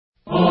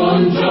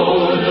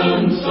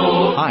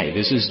Hi,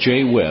 this is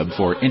Jay Webb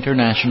for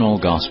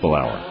International Gospel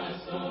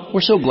Hour.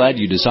 We're so glad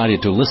you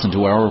decided to listen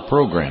to our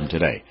program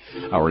today.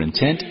 Our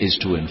intent is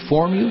to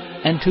inform you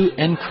and to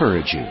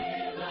encourage you.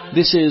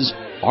 This is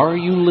Are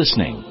You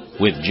Listening?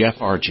 With Jeff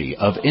Archie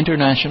of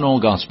International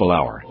Gospel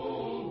Hour.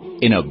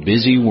 In a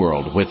busy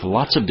world with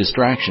lots of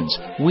distractions,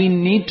 we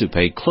need to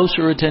pay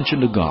closer attention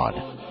to God.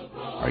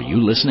 Are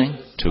you listening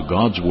to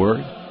God's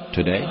Word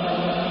today?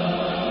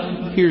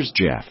 Here's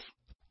Jeff.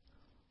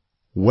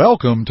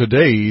 Welcome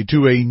today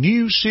to a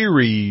new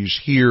series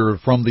here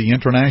from the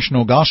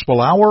International Gospel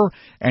Hour,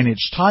 and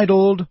it's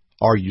titled,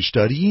 Are You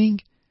Studying?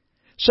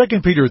 2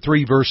 Peter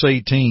 3 verse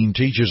 18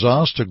 teaches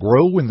us to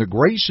grow in the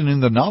grace and in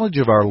the knowledge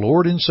of our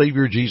Lord and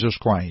Savior Jesus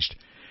Christ,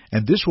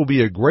 and this will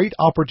be a great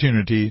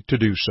opportunity to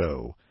do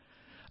so.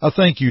 A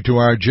thank you to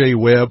our Jay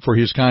Webb for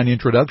his kind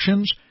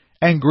introductions,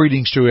 and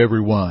greetings to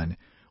everyone.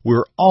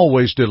 We're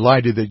always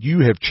delighted that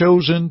you have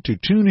chosen to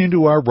tune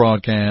into our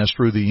broadcast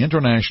through the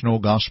International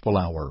Gospel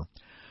Hour.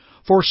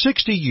 For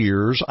 60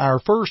 years, our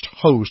first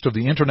host of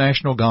the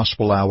International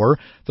Gospel Hour,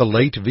 the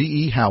late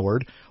V.E.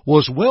 Howard,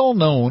 was well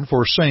known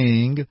for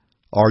saying,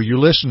 Are you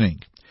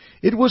listening?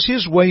 It was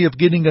his way of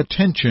getting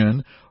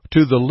attention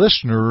to the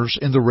listeners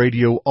in the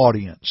radio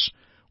audience.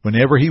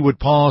 Whenever he would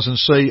pause and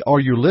say, Are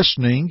you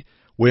listening?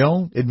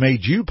 Well, it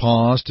made you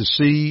pause to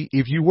see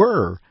if you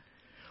were.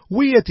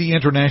 We at the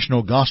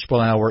International Gospel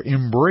Hour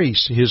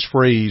embrace his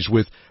phrase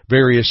with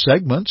various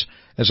segments.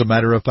 As a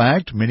matter of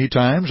fact, many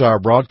times our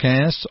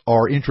broadcasts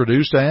are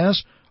introduced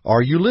as,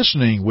 Are You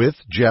Listening? With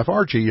Jeff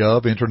Archie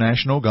of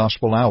International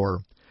Gospel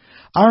Hour.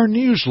 Our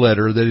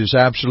newsletter that is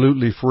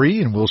absolutely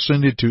free, and we'll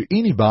send it to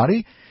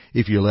anybody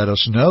if you let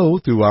us know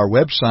through our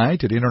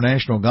website at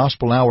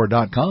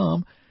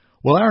internationalgospelhour.com.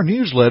 Well, our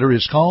newsletter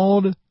is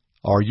called,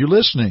 Are You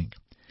Listening?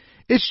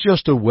 It's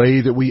just a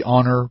way that we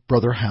honor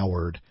Brother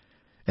Howard.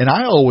 And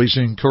I always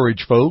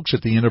encourage folks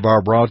at the end of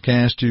our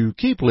broadcast to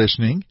keep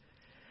listening.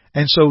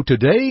 And so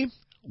today,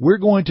 we're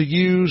going to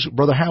use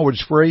Brother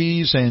Howard's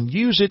phrase and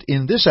use it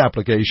in this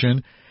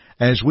application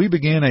as we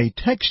begin a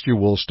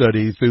textual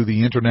study through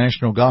the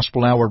International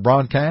Gospel Hour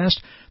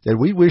broadcast that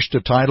we wish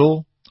to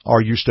title, Are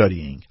You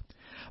Studying?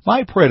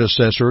 My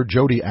predecessor,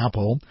 Jody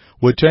Apple,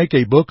 would take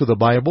a book of the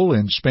Bible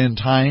and spend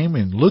time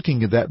in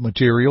looking at that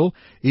material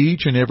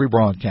each and every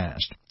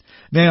broadcast.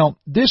 Now,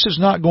 this is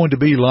not going to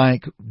be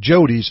like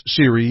Jody's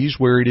series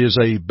where it is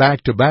a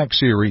back-to-back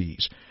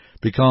series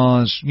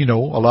because, a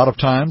lot of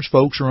times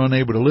folks are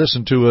unable to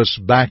listen to us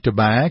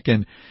back-to-back,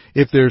 and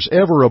if there's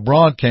ever a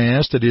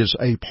broadcast that is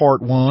a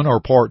part 1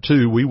 or part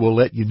 2, we will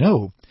let you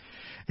know.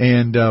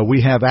 And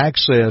we have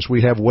access,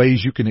 we have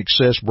ways you can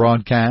access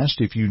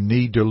broadcast if you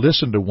need to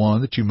listen to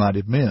one that you might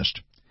have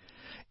missed.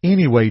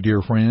 Anyway,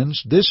 dear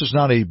friends, this is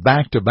not a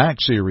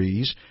back-to-back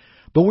series,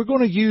 but we're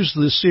going to use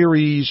the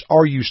series,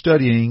 Are You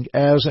Studying,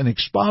 as an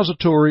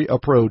expository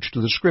approach to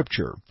the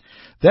Scripture.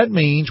 That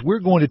means we're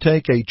going to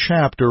take a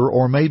chapter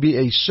or maybe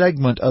a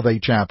segment of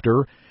a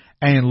chapter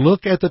and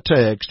look at the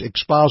text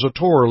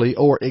expositorily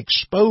or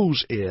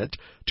expose it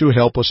to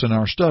help us in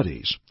our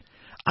studies.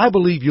 I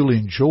believe you'll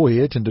enjoy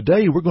it, and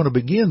today we're going to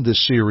begin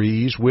this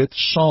series with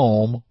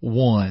Psalm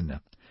 1.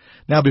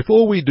 Now,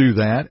 before we do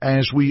that,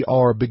 as we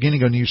are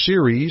beginning a new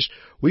series,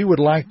 we would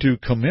like to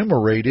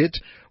commemorate it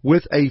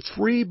with a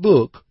free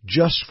book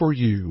just for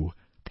you.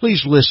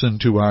 Please listen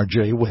to our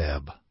Jay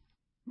Webb.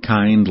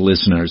 Kind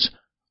listeners,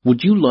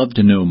 would you love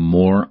to know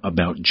more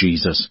about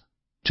Jesus?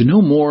 To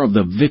know more of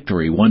the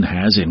victory one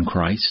has in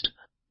Christ?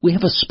 We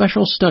have a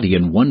special study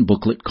in one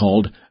booklet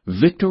called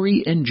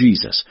Victory in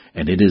Jesus,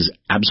 and it is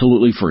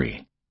absolutely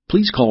free.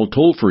 Please call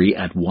toll-free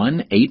at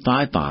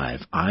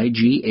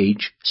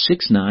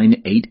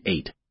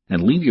 1-855-IGH-6988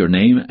 and leave your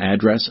name,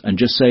 address, and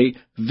just say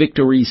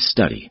Victory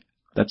Study.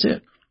 That's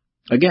it.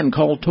 Again,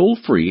 call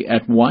toll-free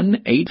at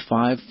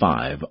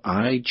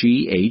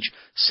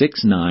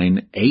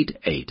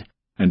 1-855-IGH-6988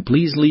 and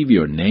please leave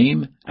your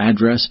name,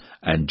 address,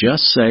 and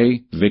just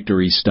say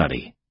Victory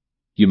Study.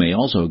 You may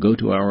also go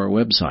to our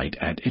website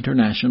at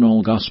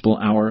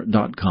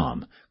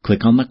internationalgospelhour.com,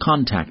 click on the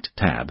Contact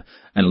tab,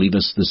 and leave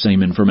us the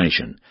same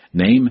information,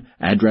 name,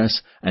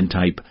 address, and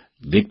type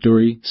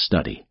Victory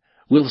Study.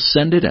 We'll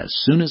send it as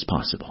soon as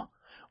possible.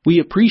 We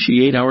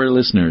appreciate our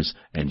listeners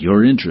and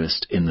your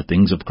interest in the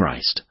things of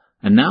Christ.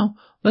 And now,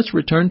 let's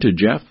return to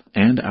Jeff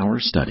and our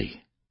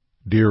study.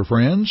 Dear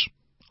friends,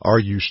 are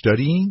you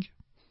studying?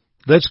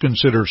 Let's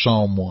consider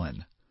Psalm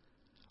 1.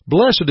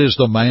 Blessed is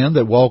the man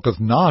that walketh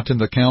not in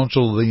the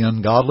counsel of the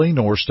ungodly,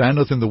 nor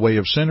standeth in the way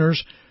of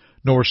sinners,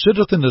 nor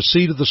sitteth in the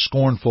seat of the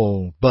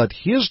scornful. But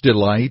his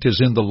delight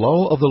is in the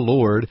law of the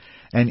Lord,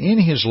 and in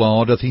his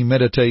law doth he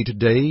meditate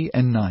day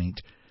and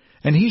night.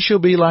 And he shall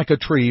be like a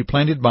tree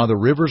planted by the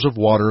rivers of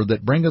water,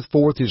 that bringeth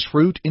forth his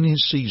fruit in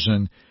his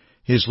season.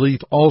 His leaf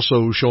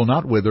also shall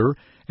not wither,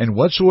 and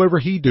whatsoever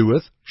he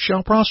doeth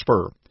shall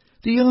prosper.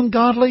 The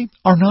ungodly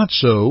are not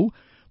so,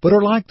 but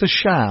are like the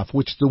chaff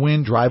which the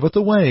wind driveth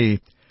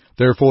away.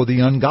 Therefore the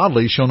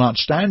ungodly shall not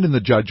stand in the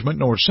judgment,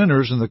 nor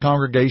sinners in the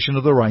congregation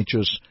of the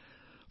righteous.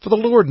 For the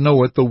Lord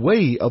knoweth the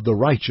way of the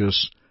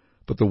righteous,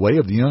 but the way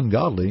of the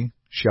ungodly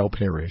shall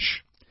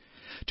perish.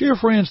 Dear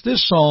friends,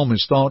 this psalm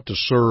is thought to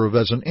serve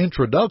as an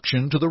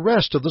introduction to the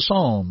rest of the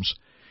psalms.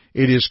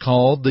 It is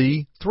called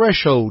the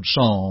Threshold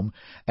Psalm,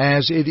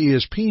 as it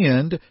is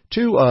penned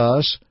to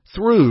us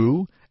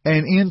through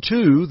and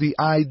into the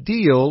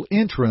ideal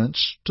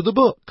entrance to the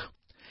book,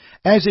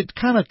 as it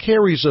kind of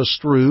carries us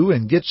through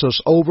and gets us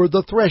over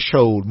the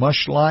threshold,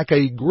 much like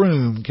a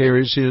groom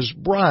carries his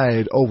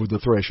bride over the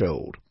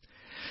threshold.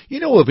 You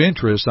know, of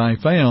interest, I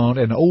found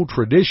an old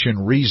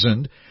tradition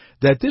reasoned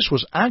that this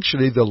was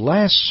actually the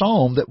last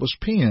psalm that was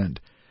penned,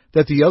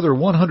 that the other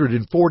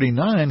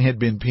 149 had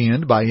been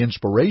penned by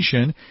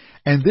inspiration,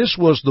 and this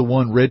was the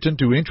one written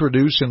to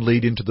introduce and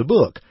lead into the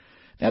book.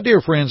 Now,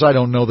 dear friends, I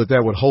don't know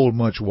that would hold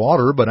much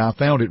water, but I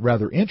found it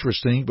rather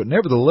interesting. But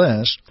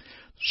nevertheless,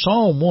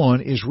 Psalm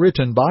 1 is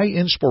written by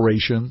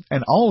inspiration,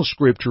 and all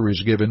Scripture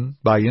is given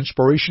by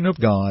inspiration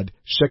of God,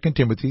 2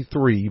 Timothy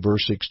 3,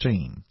 verse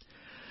 16.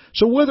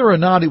 So whether or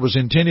not it was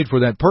intended for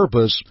that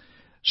purpose,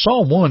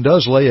 Psalm 1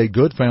 does lay a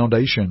good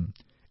foundation.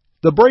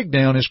 The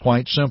breakdown is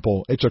quite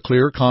simple. It's a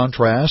clear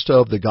contrast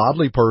of the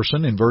godly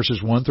person in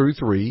verses 1 through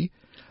 3,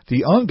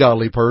 the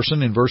ungodly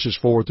person in verses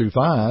 4 through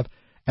 5,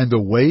 and the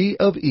way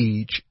of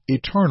each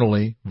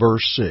eternally,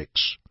 verse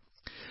 6.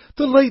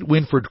 The late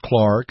Winfred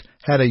Clark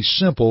had a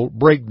simple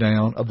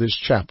breakdown of this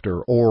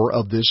chapter, or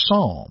of this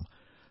psalm.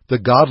 The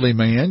godly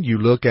man, you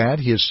look at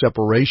his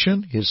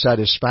separation, his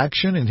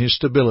satisfaction, and his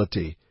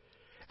stability.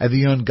 And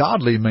the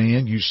ungodly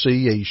man, you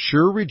see a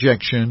sure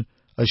rejection,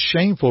 a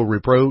shameful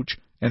reproach,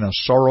 and a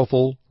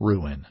sorrowful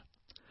ruin.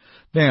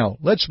 Now,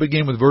 let's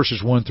begin with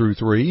verses 1 through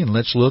 3, and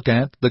let's look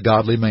at the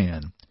godly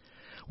man.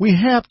 We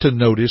have to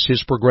notice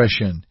his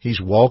progression. He's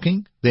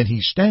walking, then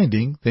he's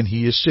standing, then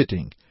he is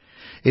sitting.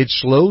 It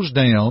slows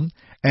down,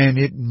 and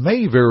it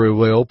may very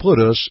well put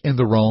us in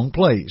the wrong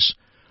place.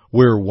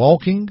 We're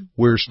walking,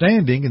 we're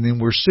standing, and then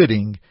we're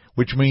sitting,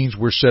 which means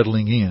we're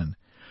settling in.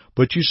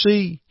 But you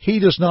see, he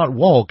does not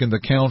walk in the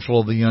counsel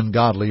of the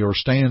ungodly, or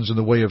stands in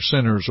the way of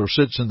sinners, or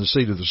sits in the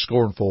seat of the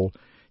scornful.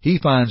 He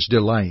finds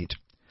delight.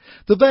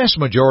 The vast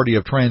majority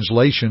of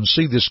translations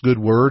see this good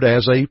word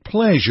as a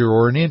pleasure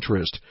or an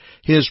interest.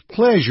 His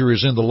pleasure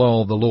is in the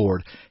law of the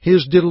Lord.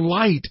 His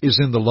delight is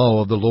in the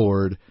law of the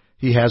Lord.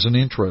 He has an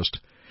interest.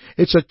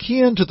 It's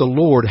akin to the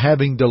Lord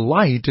having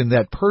delight in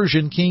that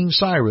Persian King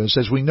Cyrus,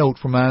 as we note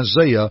from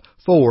Isaiah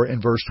 4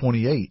 and verse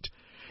 28.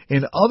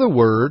 In other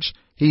words,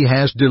 he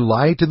has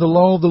delight in the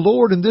law of the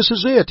Lord, and this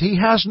is it. He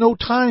has no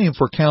time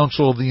for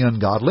counsel of the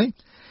ungodly.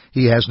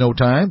 He has no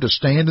time to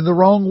stand in the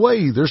wrong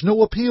way. There's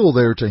no appeal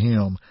there to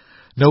him.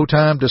 No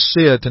time to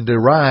sit and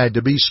deride,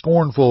 to be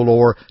scornful,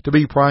 or to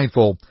be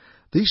prideful.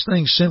 These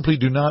things simply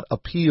do not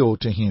appeal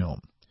to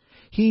him.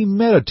 He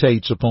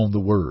meditates upon the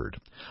Word,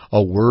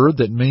 a word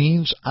that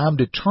means I'm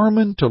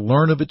determined to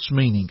learn of its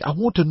meaning. I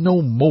want to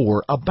know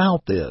more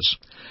about this.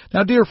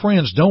 Now, dear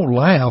friends, don't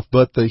laugh,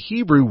 but the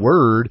Hebrew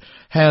word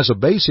has a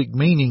basic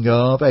meaning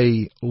of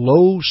a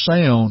low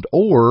sound,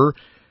 or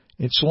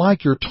it's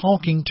like you're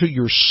talking to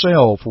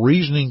yourself,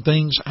 reasoning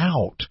things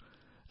out.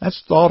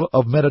 That's thought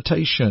of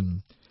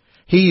meditation.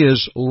 He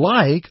is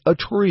like a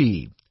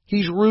tree.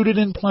 He's rooted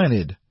and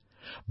planted.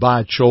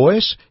 By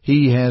choice,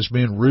 he has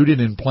been rooted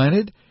and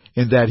planted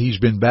in that he's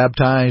been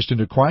baptized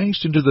into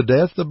Christ, into the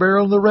death, the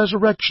burial, and the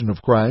resurrection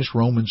of Christ,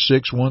 Romans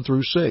 6, 1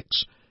 through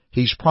 6.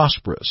 He's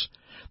prosperous.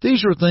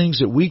 These are things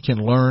that we can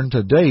learn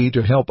today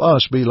to help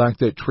us be like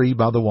that tree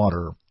by the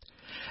water.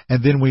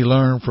 And then we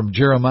learn from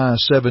Jeremiah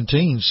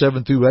 17,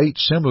 7 through 8,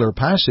 similar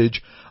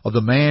passage of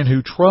the man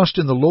who trusts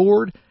in the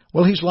Lord.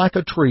 Well, he's like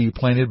a tree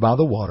planted by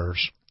the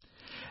waters.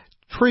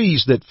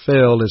 Trees that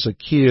fell as a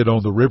kid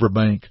on the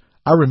riverbank,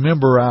 I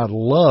remember I'd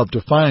love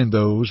to find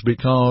those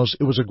because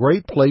it was a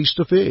great place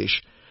to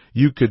fish.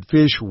 You could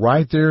fish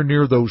right there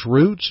near those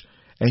roots,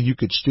 and you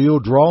could still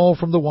draw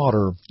from the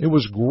water. It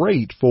was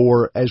great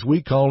for, as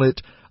we call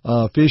it,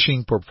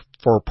 fishing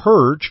for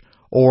perch,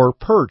 or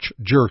perch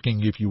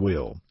jerking, if you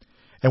will.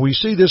 And we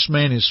see this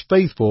man is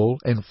faithful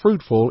and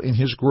fruitful in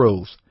his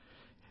growth.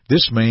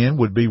 This man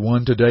would be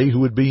one today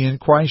who would be in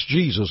Christ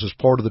Jesus as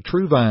part of the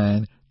true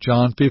vine,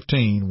 John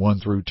 15, 1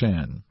 through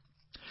 10.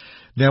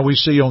 Now we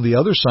see on the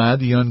other side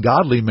the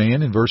ungodly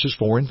man in verses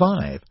 4 and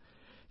 5.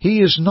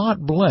 He is not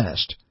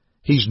blessed.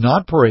 He's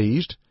not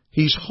praised.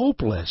 He's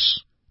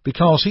hopeless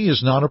because he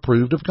is not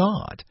approved of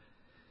God.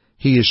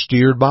 He is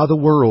steered by the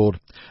world.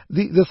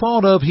 The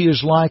thought of he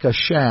is like a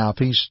shaft.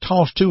 He's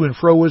tossed to and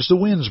fro as the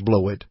winds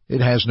blow it.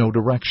 It has no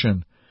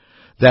direction.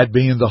 That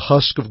being the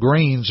husk of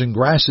grains and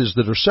grasses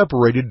that are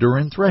separated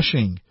during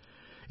threshing.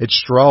 It's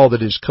straw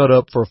that is cut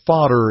up for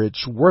fodder.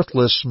 It's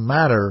worthless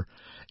matter,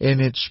 and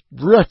it's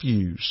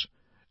refuse,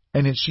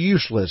 and it's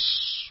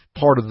useless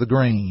part of the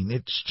grain.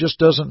 It just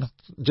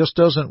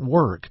doesn't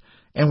work,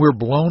 and we're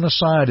blown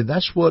aside, and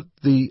that's what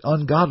the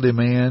ungodly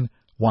man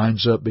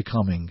winds up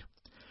becoming.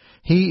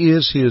 He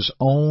is his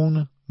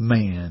own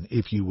man,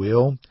 if you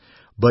will,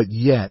 but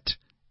yet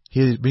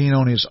his being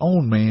on his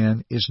own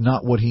man is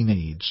not what he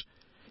needs.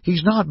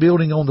 He's not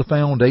building on the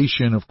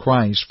foundation of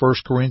Christ, 1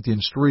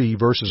 Corinthians 3,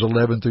 verses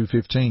 11 through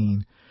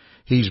 15.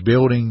 he's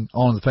building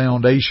on the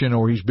foundation,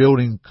 or he's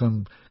building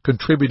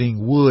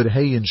contributing wood,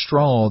 hay, and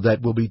straw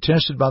that will be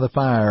tested by the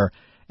fire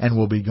and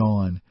will be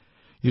gone.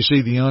 You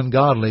see, the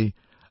ungodly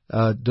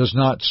does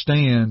not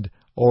stand,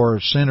 or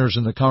sinners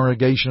in the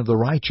congregation of the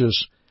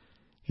righteous.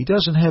 He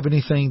doesn't have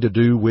anything to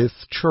do with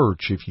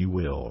church, if you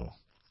will.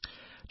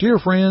 Dear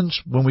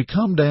friends, when we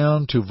come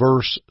down to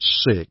verse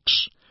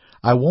 6,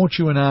 I want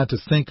you and I to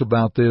think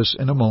about this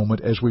in a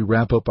moment as we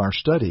wrap up our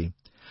study.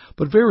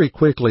 But very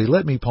quickly,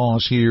 let me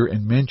pause here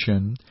and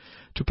mention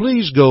to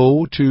please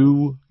go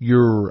to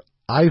your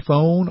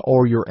iPhone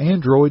or your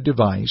Android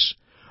device,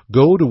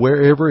 go to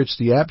wherever it's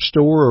the App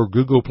Store or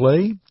Google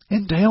Play,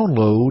 and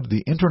download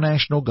the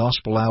International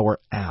Gospel Hour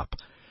app.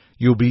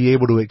 You'll be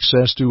able to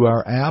access through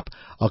our app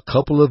a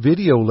couple of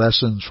video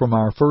lessons from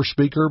our first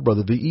speaker,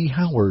 Brother V.E.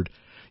 Howard.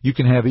 You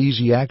can have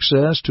easy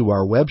access to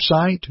our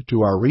website,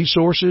 to our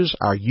resources,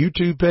 our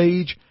YouTube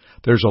page.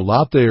 There's a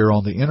lot there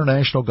on the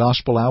International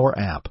Gospel Hour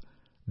app.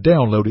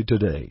 Download it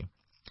today.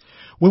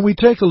 When we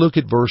take a look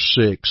at verse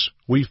 6,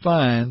 we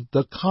find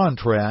the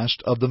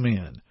contrast of the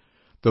men.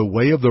 The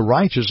way of the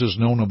righteous is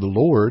known of the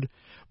Lord,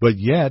 but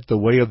yet the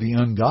way of the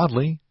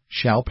ungodly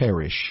shall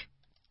perish.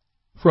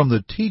 From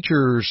the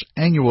Teacher's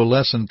Annual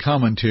Lesson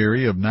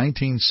Commentary of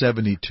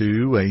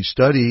 1972, a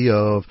study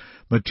of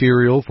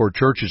material for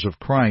Churches of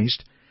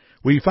Christ,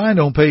 we find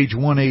on page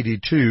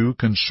 182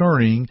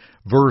 concerning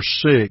verse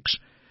 6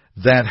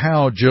 that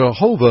how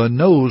Jehovah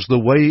knows the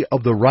way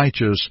of the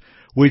righteous,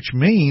 which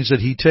means that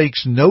He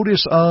takes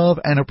notice of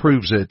and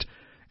approves it.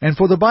 And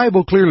for the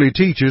Bible clearly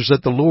teaches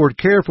that the Lord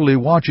carefully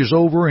watches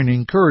over and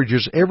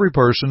encourages every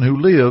person who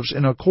lives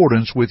in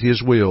accordance with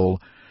His will.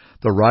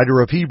 The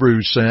writer of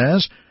Hebrews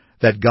says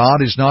that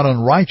God is not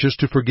unrighteous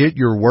to forget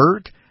your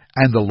work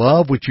and the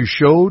love which you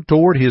showed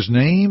toward His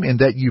name, in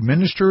that you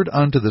ministered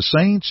unto the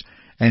saints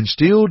and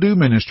still do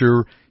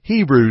minister,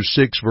 Hebrews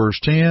 6 verse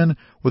 10,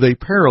 with a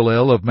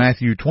parallel of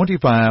Matthew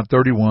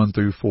 25:31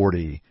 through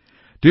 40.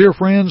 Dear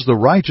friends, the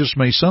righteous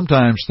may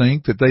sometimes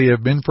think that they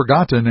have been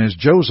forgotten, as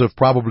Joseph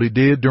probably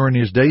did during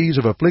his days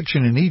of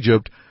affliction in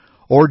Egypt,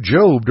 or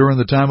Job during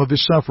the time of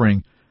his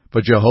suffering,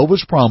 but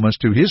Jehovah's promise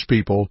to His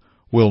people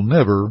will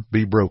never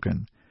be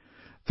broken.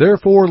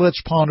 Therefore,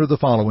 let's ponder the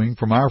following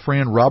from our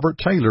friend Robert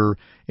Taylor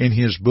in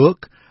his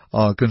book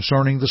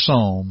concerning the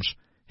Psalms.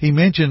 He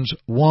mentions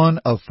one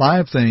of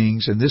 5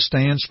 things, and this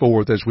stands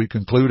forth as we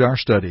conclude our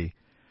study.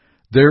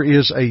 There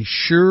is a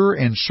sure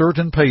and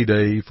certain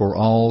payday for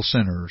all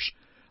sinners.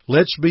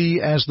 Let's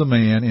be as the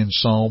man in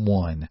Psalm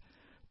 1.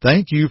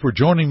 Thank you for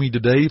joining me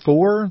today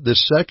for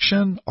this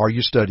section, Are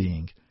You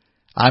Studying?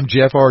 I'm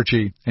Jeff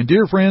Archie, and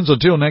dear friends,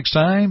 until next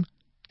time,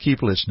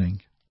 keep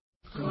listening.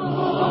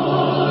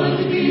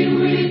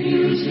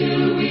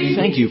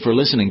 Thank you for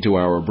listening to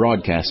our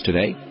broadcast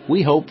today.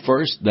 We hope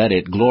first that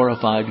it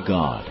glorified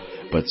God,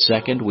 but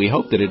second, we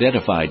hope that it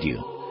edified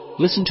you.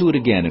 Listen to it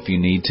again if you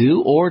need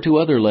to, or to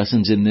other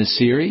lessons in this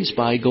series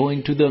by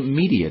going to the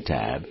Media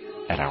tab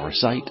at our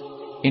site,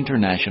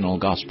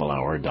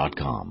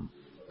 internationalgospelhour.com.